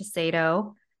brand of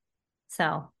Shiseido.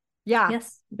 So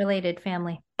yes, related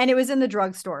family. And it was in the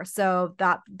drugstore. So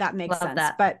that makes sense.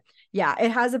 But yeah,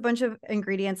 it has a bunch of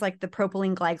ingredients like the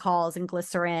propylene glycols and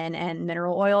glycerin and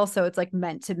mineral oil. So it's like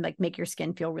meant to like make your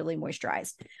skin feel really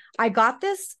moisturized. I got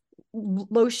this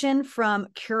lotion from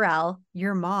Curel.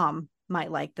 Your mom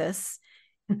might like this.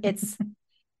 It's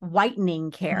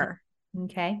whitening care.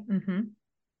 Okay.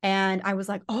 And I was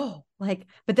like, oh, like,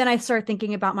 but then I started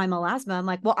thinking about my melasma. I'm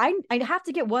like, well, I'd have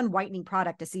to get one whitening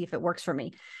product to see if it works for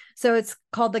me. So it's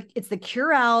the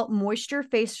Curel Moisture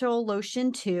Facial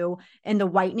Lotion 2 in the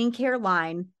whitening care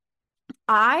line.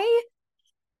 I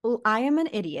am an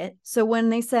idiot. So when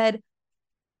they said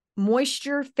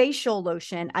moisture facial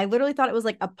lotion, I literally thought it was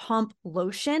like a pump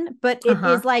lotion, but it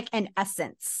is like an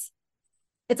essence.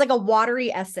 It's like a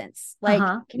watery essence. Like,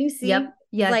 can you see? Yep.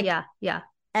 Yeah. Like, yeah.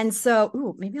 And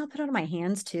so, maybe I'll put it on my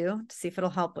hands too, to see if it'll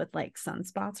help with like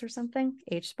sunspots or something,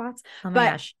 age spots. Oh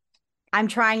my gosh. I'm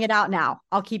trying it out now.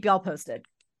 I'll keep y'all posted.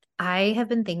 I have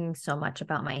been thinking so much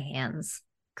about my hands,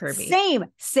 Kirby.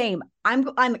 Same. I'm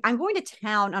going to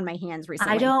town on my hands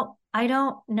recently. I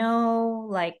don't know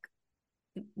like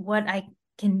what I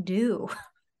can do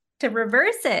to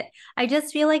reverse it. I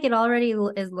just feel like it already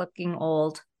is looking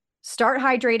old. Start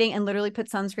hydrating and literally put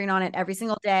sunscreen on it every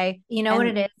single day. You know what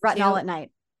it is? Retinol at night.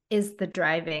 Is the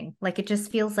driving. Like it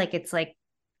just feels like it's like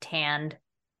tanned,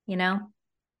 you know?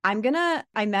 I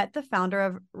met the founder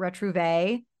of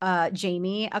Retrouvé,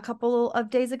 Jamie, a couple of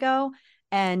days ago.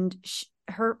 And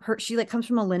she like comes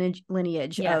from a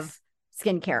lineage of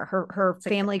skincare. Her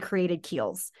family created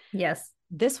Kiehl's. Yes.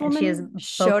 This And woman she has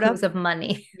showed up of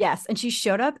money. Yes. And she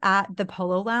showed up at the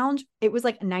Polo Lounge. It was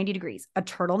like 90 degrees, a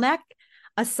turtleneck,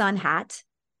 a sun hat,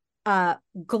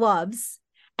 gloves.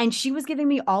 And she was giving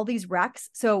me all these recs.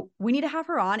 So we need to have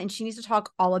her on and she needs to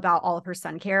talk all about all of her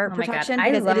sun care protection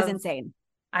because it is insane.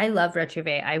 I love Rejuve.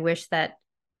 I wish that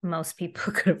most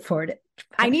people could afford it.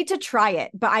 I need to try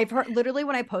it. But I've heard literally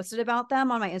when I posted about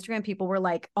them on my Instagram, people were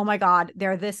like, oh my God,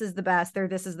 this is the best.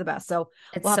 This is the best. So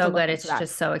it's so good. It's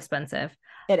just so expensive.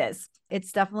 It is.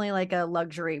 It's definitely like a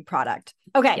luxury product.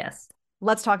 Okay. Yes.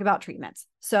 Let's talk about treatments.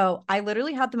 So I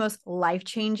literally had the most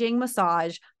life-changing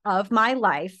massage of my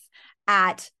life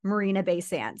at Marina Bay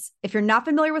Sands. If you're not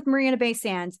familiar with Marina Bay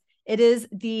Sands, it's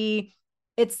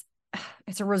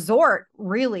a resort,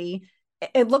 really.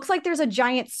 It looks like there's a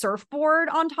giant surfboard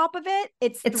on top of it.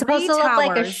 It's supposed to look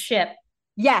like a ship.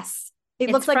 Yes. It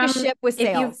looks like a ship with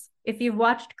sails. If you've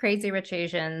watched Crazy Rich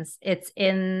Asians, it's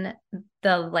in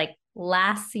the like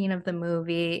last scene of the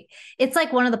movie. It's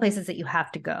like one of the places that you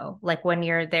have to go, like when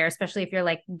you're there, especially if you're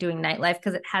like doing nightlife,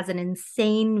 because it has an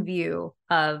insane view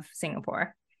of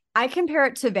Singapore. I compare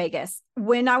it to Vegas.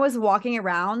 When I was walking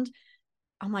around,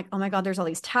 I'm like, oh my God, there's all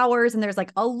these towers and there's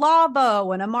like a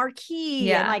Lavo and a Marquee.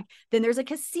 Yeah. And like, then there's a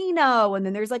casino and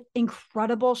then there's like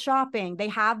incredible shopping. They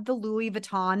have the Louis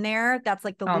Vuitton there. That's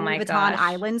like the Louis Vuitton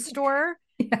Island store.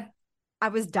 Yeah. I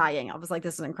was dying. I was like,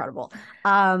 this is incredible.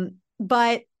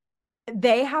 But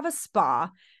they have a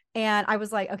spa. And I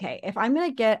was like, okay, if I'm going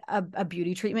to get a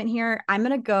beauty treatment here, I'm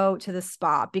going to go to the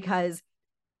spa because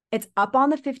it's up on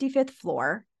the 55th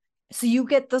floor. So you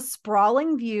get the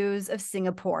sprawling views of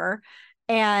Singapore.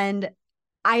 And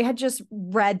I had just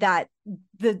read that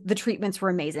the treatments were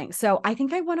amazing. So I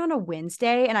think I went on a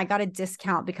Wednesday and I got a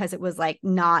discount because it was like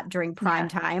not during prime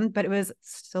time, but it was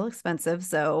still expensive.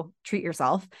 So treat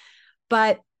yourself.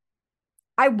 But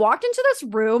I walked into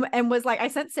this room and was like, I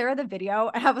sent Sarah the video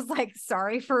and I was like,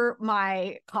 sorry for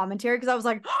my commentary. Cause I was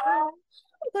like, oh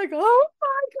my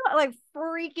God, like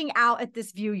freaking out at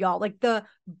this view, y'all, like the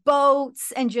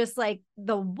boats and just like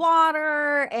the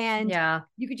water and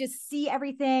you could just see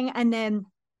everything. And then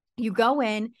you go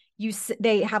in,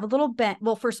 they have a little bench.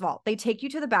 Well, first of all, they take you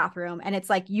to the bathroom and it's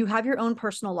like, you have your own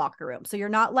personal locker room. So you're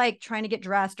not like trying to get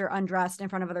dressed or undressed in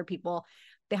front of other people.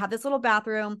 They have this little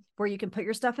bathroom where you can put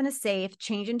your stuff in a safe,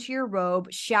 change into your robe,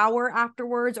 shower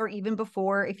afterwards, or even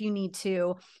before if you need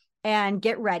to, and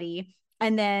get ready.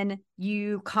 And then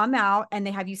you come out and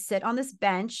they have you sit on this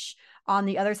bench on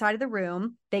the other side of the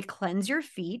room. They cleanse your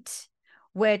feet,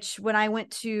 which when I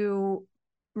went to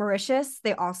Mauritius,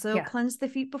 they also cleansed the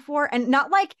feet before. And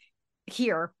not like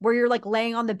here where you're like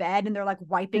laying on the bed and they're like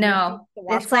wiping your feet with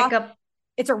the it's like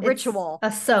it's a ritual.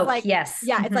 A soak, like, yes.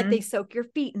 Yeah, Mm-hmm. It's like they soak your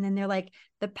feet and then they're like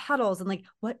the petals and like,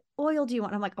 what oil do you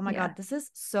want? And I'm like, oh my God, this is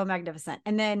so magnificent.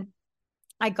 And then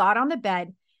I got on the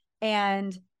bed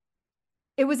and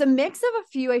it was a mix of a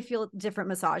few, I feel, different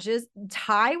massages.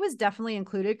 Ty was definitely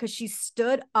included because she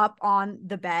stood up on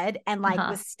the bed and like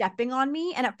was stepping on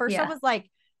me. And at first I was like,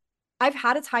 I've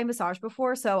had a Thai massage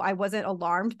before, so I wasn't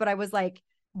alarmed, but I was like,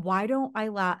 why don't I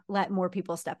let more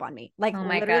people step on me? Like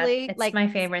literally, it's like my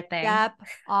favorite thing. Step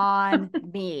on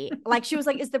me. Like she was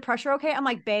like, is the pressure okay? I'm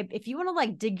like, babe, if you want to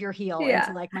like dig your heel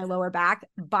into like my lower back,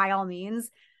 by all means,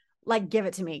 like give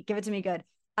it to me. Give it to me good.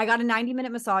 I got a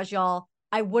 90-minute massage, y'all.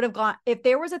 I would have gone, if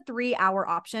there was a 3-hour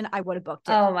option, I would have booked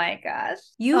it. Oh my gosh.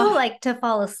 You like to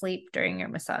fall asleep during your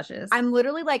massages. I'm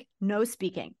literally like, no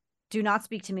speaking. Do not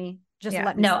speak to me. Just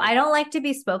let me No, sleep. I don't like to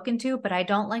be spoken to, but I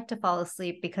don't like to fall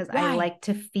asleep because I like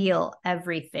to feel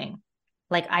everything.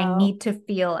 Like I need to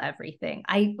feel everything.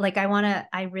 I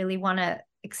really want to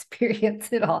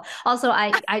experience it all. Also,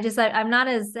 I'm not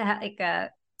as like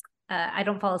I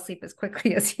don't fall asleep as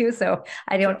quickly as you. So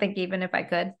I don't think even if I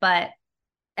could, but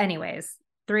anyways,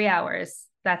 3 hours.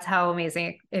 That's how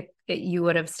amazing you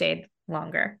would have stayed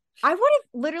longer. I would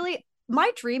have literally,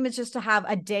 my dream is just to have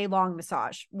a day-long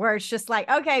massage where it's just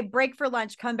like, okay, break for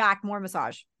lunch, come back, more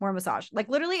massage. Like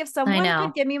literally if someone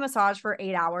could give me a massage for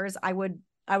 8 hours, I would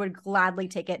gladly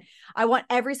take it. I want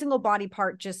every single body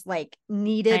part just like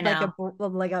kneaded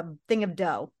like a thing of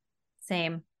dough.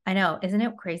 Same. I know. Isn't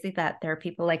it crazy that there are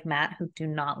people like Matt who do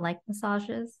not like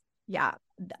massages? Yeah.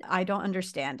 I don't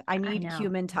understand. I need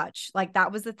human touch. Like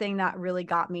that was the thing that really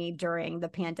got me during the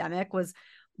pandemic was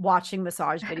watching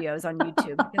massage videos on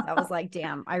YouTube because I was like,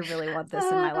 damn, I really want this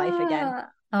in my life again.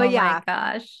 But my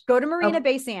gosh. Go to Marina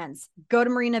Bay Sands. Go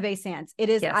to Marina Bay Sands. It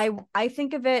is, I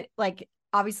think of it like,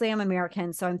 obviously I'm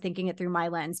American, so I'm thinking it through my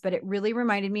lens, but it really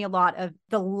reminded me a lot of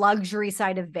the luxury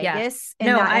side of Vegas and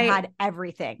that I had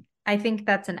everything. I think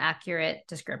that's an accurate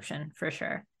description for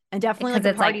sure. And definitely because like a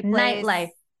it's party like place. nightlife.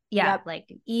 Yeah, Yep.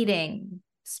 like eating,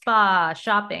 spa,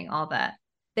 shopping, all that.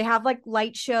 They have like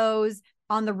light shows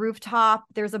on the rooftop.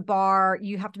 There's a bar.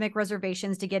 You have to make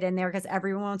reservations to get in there because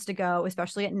everyone wants to go,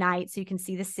 especially at night, so you can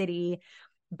see the city.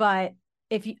 But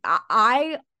if you,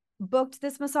 I booked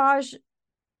this massage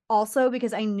also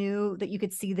because I knew that you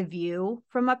could see the view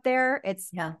from up there. It's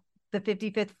Yeah. the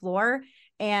 55th floor,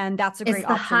 and that's a great It's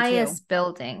the option highest too.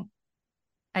 building,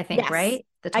 I think, Yes. right?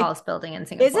 The I- tallest building in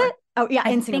Singapore. Is it? Oh yeah, I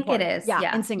in think Singapore. it is. Yeah,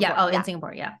 Yeah. in Singapore. Yeah. Oh, yeah. in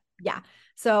Singapore. Yeah. Yeah.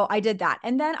 So I did that.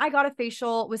 And then I got a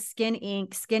facial with Skin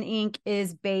Inc. Skin Inc.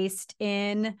 is based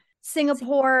in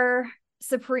Singapore.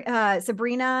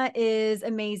 Sabrina is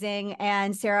amazing.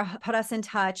 And Sarah put us in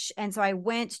touch. And so I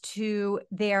went to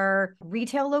their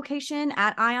retail location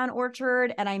at Ion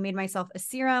Orchard and I made myself a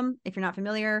serum. If you're not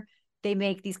familiar, they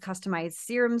make these customized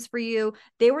serums for you.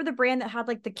 They were the brand that had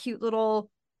like the cute little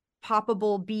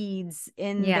poppable beads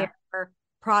in their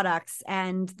products,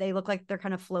 and they look like they're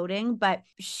kind of floating. But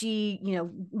she,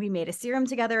 we made a serum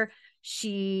together.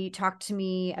 She talked to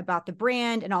me about the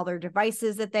brand and all their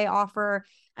devices that they offer.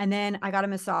 And then I got a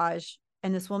massage,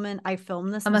 and this woman, I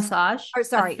filmed this massage. Or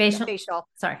sorry, a facial.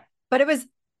 Sorry, but it was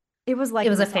like it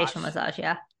was a facial massage.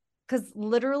 Yeah, because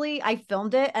literally I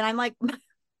filmed it, and I'm like,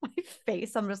 my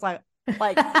face, I'm just like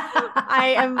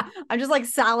I'm just like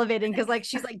salivating because like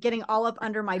she's like getting all up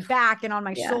under my back and on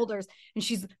my shoulders, and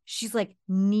she's like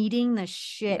kneading the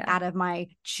shit out of my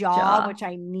jaw, which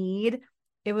I need.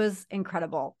 It was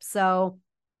incredible. So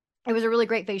it was a really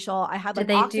great facial. I had like,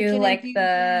 did they do like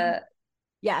infusion.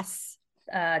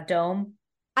 the dome?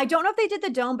 I don't know if they did the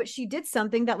dome, but she did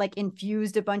something that like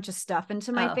infused a bunch of stuff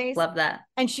into my face. Love that.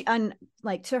 And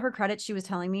like, to her credit, she was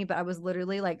telling me, but I was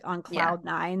literally like on cloud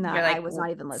nine that I was not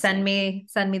even listening.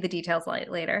 Send me the details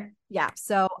later. Yeah.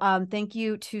 So thank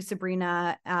you to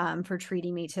Sabrina for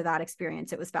treating me to that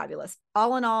experience. It was fabulous.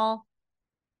 All in all,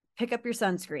 pick up your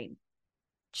sunscreen,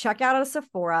 check out a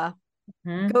Sephora,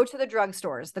 go to the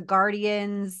drugstores, the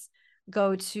Guardians,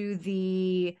 go to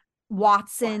the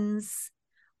Watsons,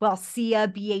 Welcia,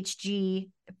 BHG,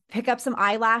 pick up some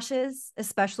eyelashes,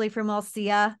 especially from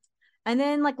Welcia, and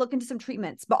then like look into some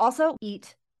treatments, but also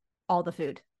eat all the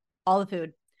food.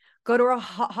 Go to a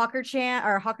Hawker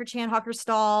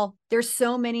Stall. There's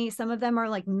so many. Some of them are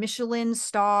like Michelin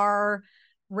star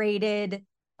rated.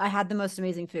 I had the most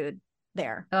amazing food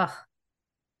there. Ugh.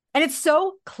 And it's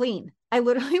so clean. I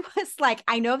literally was like,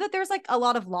 I know that there's like a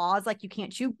lot of laws, like you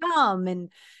can't chew gum and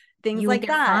things like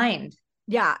that. Fined.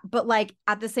 Yeah, but like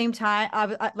at the same time,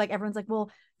 like everyone's like, well,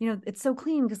 it's so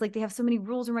clean because like they have so many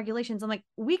rules and regulations. I'm like,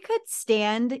 we could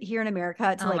stand here in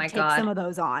America to take some of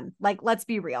those on. Like, let's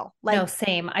be real. Like, no,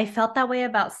 same. I felt that way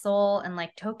about Seoul, and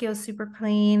like Tokyo's super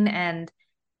clean, and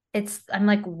I'm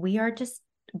like, we are just,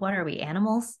 what are we,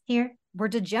 animals here? We're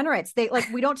degenerates.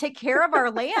 We don't take care of our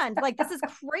land. Like, this is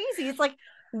crazy. It's like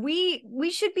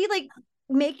we should be like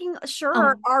making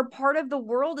sure our part of the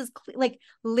world is clean. Like,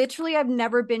 literally, I've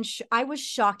never been I was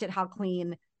shocked at how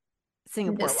clean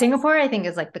Singapore I think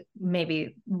is like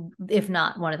maybe, if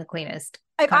not one of the cleanest.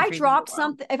 If I dropped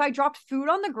food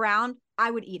on the ground,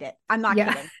 I would eat it. I'm not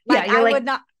kidding. I would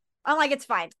not. I'm like, it's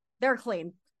fine. They're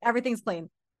clean. Everything's clean.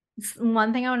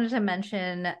 One thing I wanted to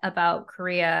mention about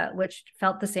Korea, which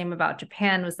felt the same about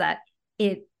Japan, was that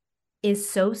it is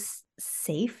so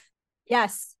safe.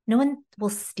 Yes. No one will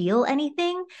steal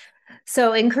anything.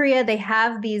 So in Korea, they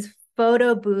have these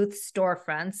photo booth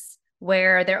storefronts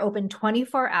where they're open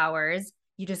 24 hours.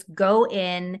 You just go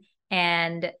in,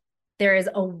 and there is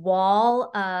a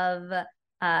wall of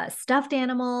stuffed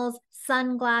animals,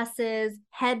 sunglasses,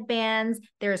 headbands.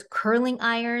 There's curling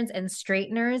irons and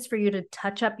straighteners for you to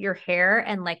touch up your hair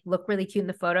and like look really cute in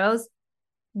the photos.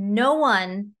 No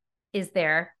one is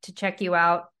there to check you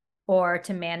out or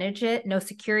to manage it. No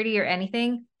security or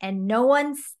anything. And no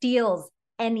one steals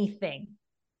anything.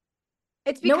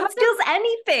 It's because no one steals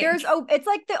anything. It's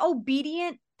like the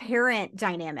obedient parent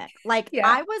dynamic. Like,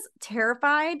 I was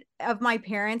terrified of my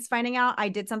parents finding out I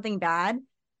did something bad.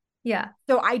 Yeah.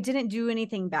 So I didn't do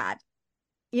anything bad.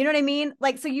 You know what I mean?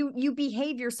 Like, so you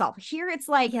behave yourself. Here it's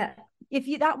like,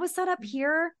 if that was set up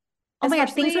here, oh my God,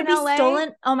 things would be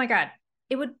stolen. Oh my God.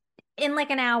 It would, in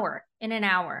like an hour.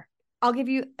 I'll give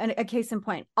you a case in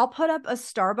point. I'll put up a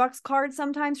Starbucks card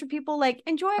sometimes for people, like,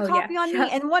 enjoy a coffee on me.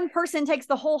 And one person takes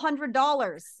the whole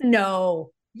 $100.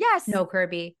 No. Yes. No,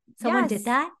 Kirby. Someone did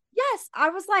that? Yes. I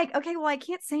was like, okay, well, I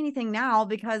can't say anything now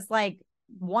because like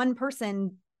one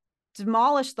person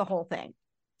demolished the whole thing.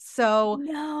 So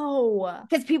no,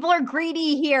 because people are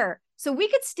greedy here. So we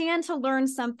could stand to learn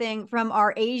something from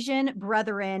our Asian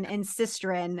brethren and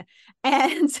sistren.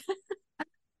 And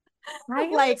I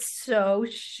am Like, so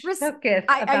res- shook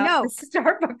I know. the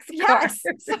Starbucks Yes.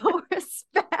 card. So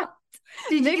respect.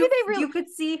 Maybe they really you could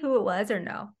see who it was or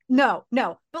no? No,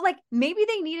 but like maybe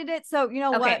they needed it. So you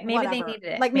know Okay, what? maybe they Whatever. needed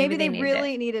it. Like maybe they needed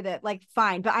really needed it. Like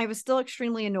fine, but I was still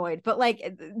extremely annoyed. But like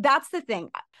that's the thing.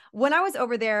 When I was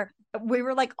over there, we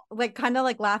were like kind of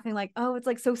like laughing, like, oh, it's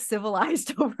like so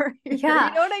civilized over here. Yeah.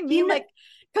 You know what I mean? Like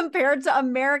compared to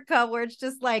America, where it's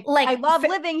just like I love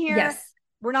living here. Yes.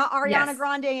 We're not Ariana Yes.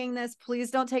 Grandeing this.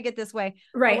 Please don't take it this way.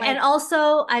 Right. Like, and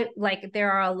also I like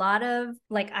there are a lot of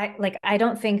I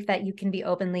don't think that you can be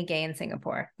openly gay in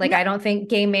Singapore. Like I don't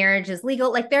think gay marriage is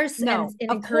legal. Like there's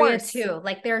in Korea too.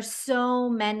 Like there's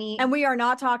so many, and we are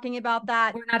not talking about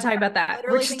that. We're not talking about that.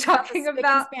 We're Literally just thinking talking the spick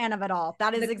about and span of it all.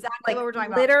 That is exactly what we're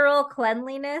talking about. Literal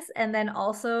cleanliness, and then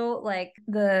also like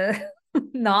the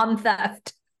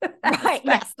non-theft. Right.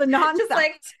 Yes. The non-theft.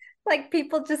 Just like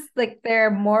people just like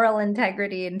their moral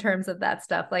integrity in terms of that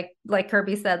stuff. Like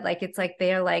Kirby said, like it's like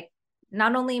they're like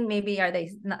not only maybe are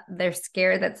they not, they're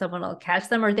scared that someone will catch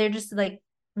them, or they're just like,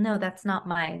 no, that's not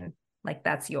mine. Like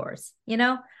that's yours. You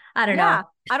know? I don't know.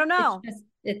 I don't know.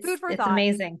 It's food for it's thought.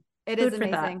 amazing. It is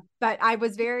amazing. But I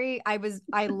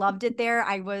loved it there.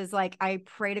 I was like, I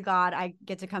pray to God I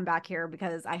get to come back here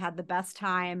because I had the best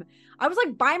time. I was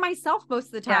like by myself most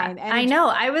of the time. Yeah, and I know.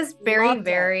 I was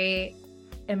very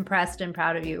impressed and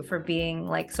proud of you for being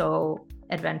like so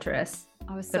adventurous.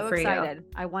 I was so excited.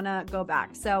 I want to go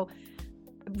back. So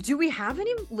do we have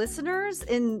any listeners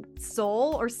in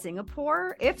Seoul or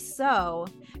Singapore? If so,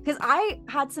 because I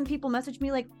had some people message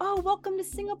me like, oh, welcome to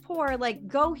Singapore. Like,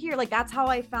 go here. Like, that's how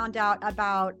I found out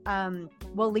about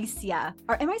Wellsia.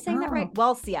 Or am I saying that right?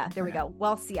 Wellsia. There we go.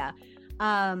 Wellsia.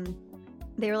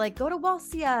 They were like, go to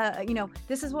Wellsia. You know,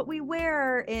 this is what we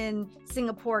wear in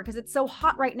Singapore because it's so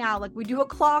hot right now. Like, we do a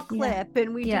claw clip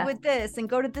and we do with this and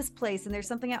go to this place. And there's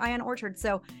something at Ion Orchard.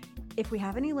 So if we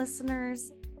have any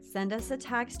listeners, send us a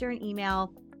text or an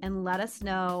email and let us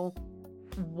know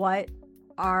what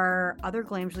our other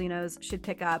Glamgelinos should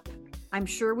pick up. I'm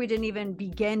sure we didn't even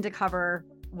begin to cover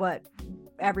what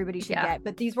everybody should get,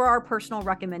 but these were our personal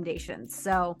recommendations.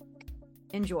 So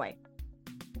enjoy.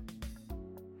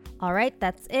 All right,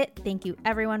 that's it. Thank you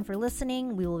everyone for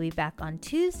listening. We will be back on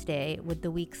Tuesday with the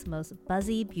week's most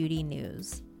buzzy beauty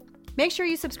news. Make sure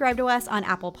you subscribe to us on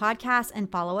Apple Podcasts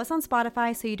and follow us on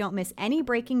Spotify so you don't miss any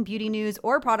breaking beauty news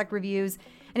or product reviews.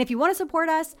 And if you want to support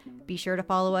us, be sure to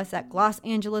follow us at Gloss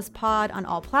Angeles Pod on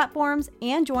all platforms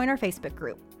and join our Facebook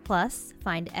group. Plus,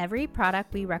 find every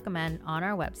product we recommend on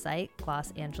our website,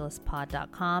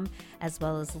 glossangelaspod.com, as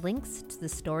well as links to the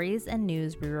stories and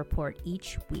news we report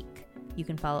each week. You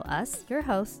can follow us, your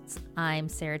hosts. I'm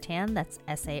Sarah Tan, that's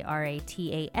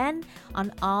Saratan,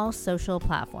 on all social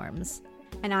platforms.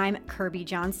 And I'm Kirby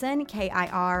Johnson,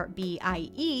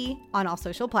 Kirbie, on all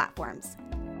social platforms.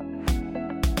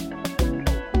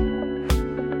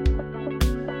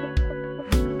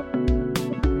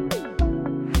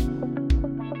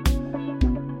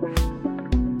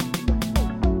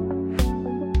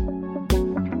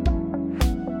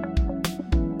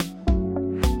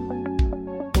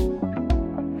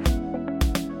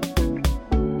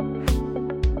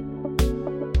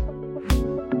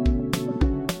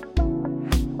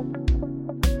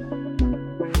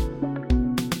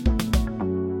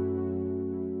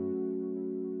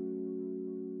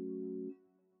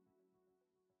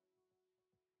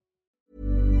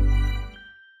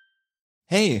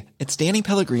 Hey, it's Danny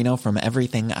Pellegrino from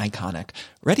Everything Iconic.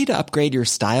 Ready to upgrade your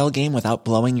style game without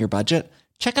blowing your budget?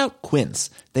 Check out Quince.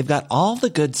 They've got all the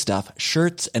good stuff,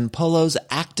 shirts and polos,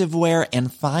 activewear,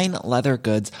 and fine leather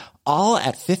goods, all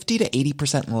at 50 to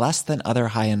 80% less than other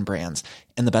high-end brands.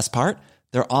 And the best part?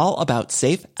 They're all about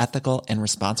safe, ethical, and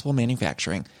responsible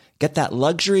manufacturing. Get that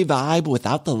luxury vibe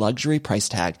without the luxury price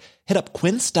tag. Hit up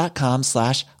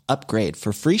quince.com/upgrade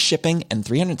for free shipping and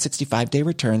 365-day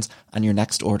returns on your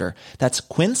next order. That's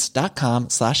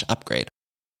quince.com/upgrade.